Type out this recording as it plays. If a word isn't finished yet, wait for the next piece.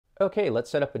Okay, let's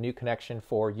set up a new connection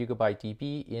for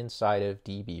YugabyteDB inside of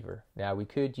DBeaver. Now we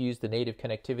could use the native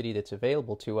connectivity that's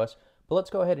available to us, but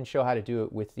let's go ahead and show how to do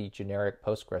it with the generic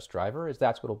Postgres driver, as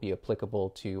that's what will be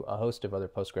applicable to a host of other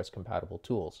Postgres compatible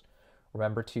tools.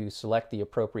 Remember to select the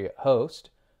appropriate host.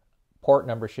 Port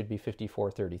number should be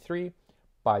 5433.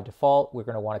 By default, we're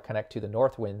going to want to connect to the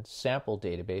Northwind sample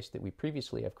database that we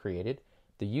previously have created.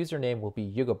 The username will be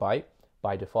Yugabyte.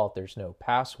 By default, there's no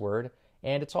password.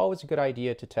 And it's always a good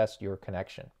idea to test your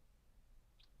connection.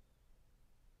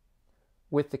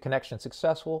 With the connection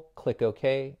successful, click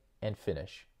OK and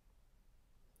finish.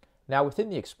 Now within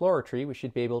the Explorer tree, we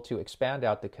should be able to expand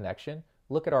out the connection,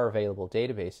 look at our available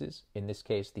databases, in this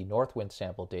case the Northwind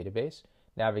sample database,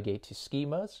 navigate to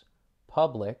Schemas,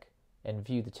 Public, and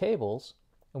view the tables,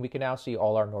 and we can now see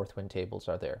all our Northwind tables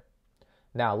are there.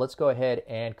 Now let's go ahead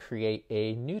and create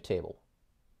a new table.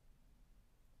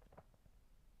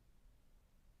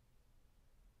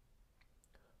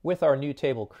 With our new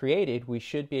table created, we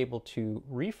should be able to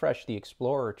refresh the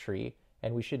Explorer tree,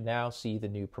 and we should now see the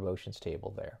new promotions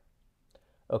table there.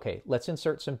 Okay, let's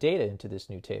insert some data into this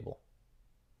new table.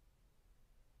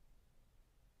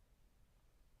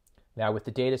 Now with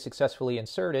the data successfully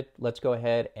inserted, let's go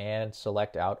ahead and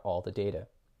select out all the data.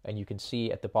 And you can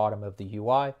see at the bottom of the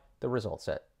UI the result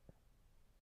set.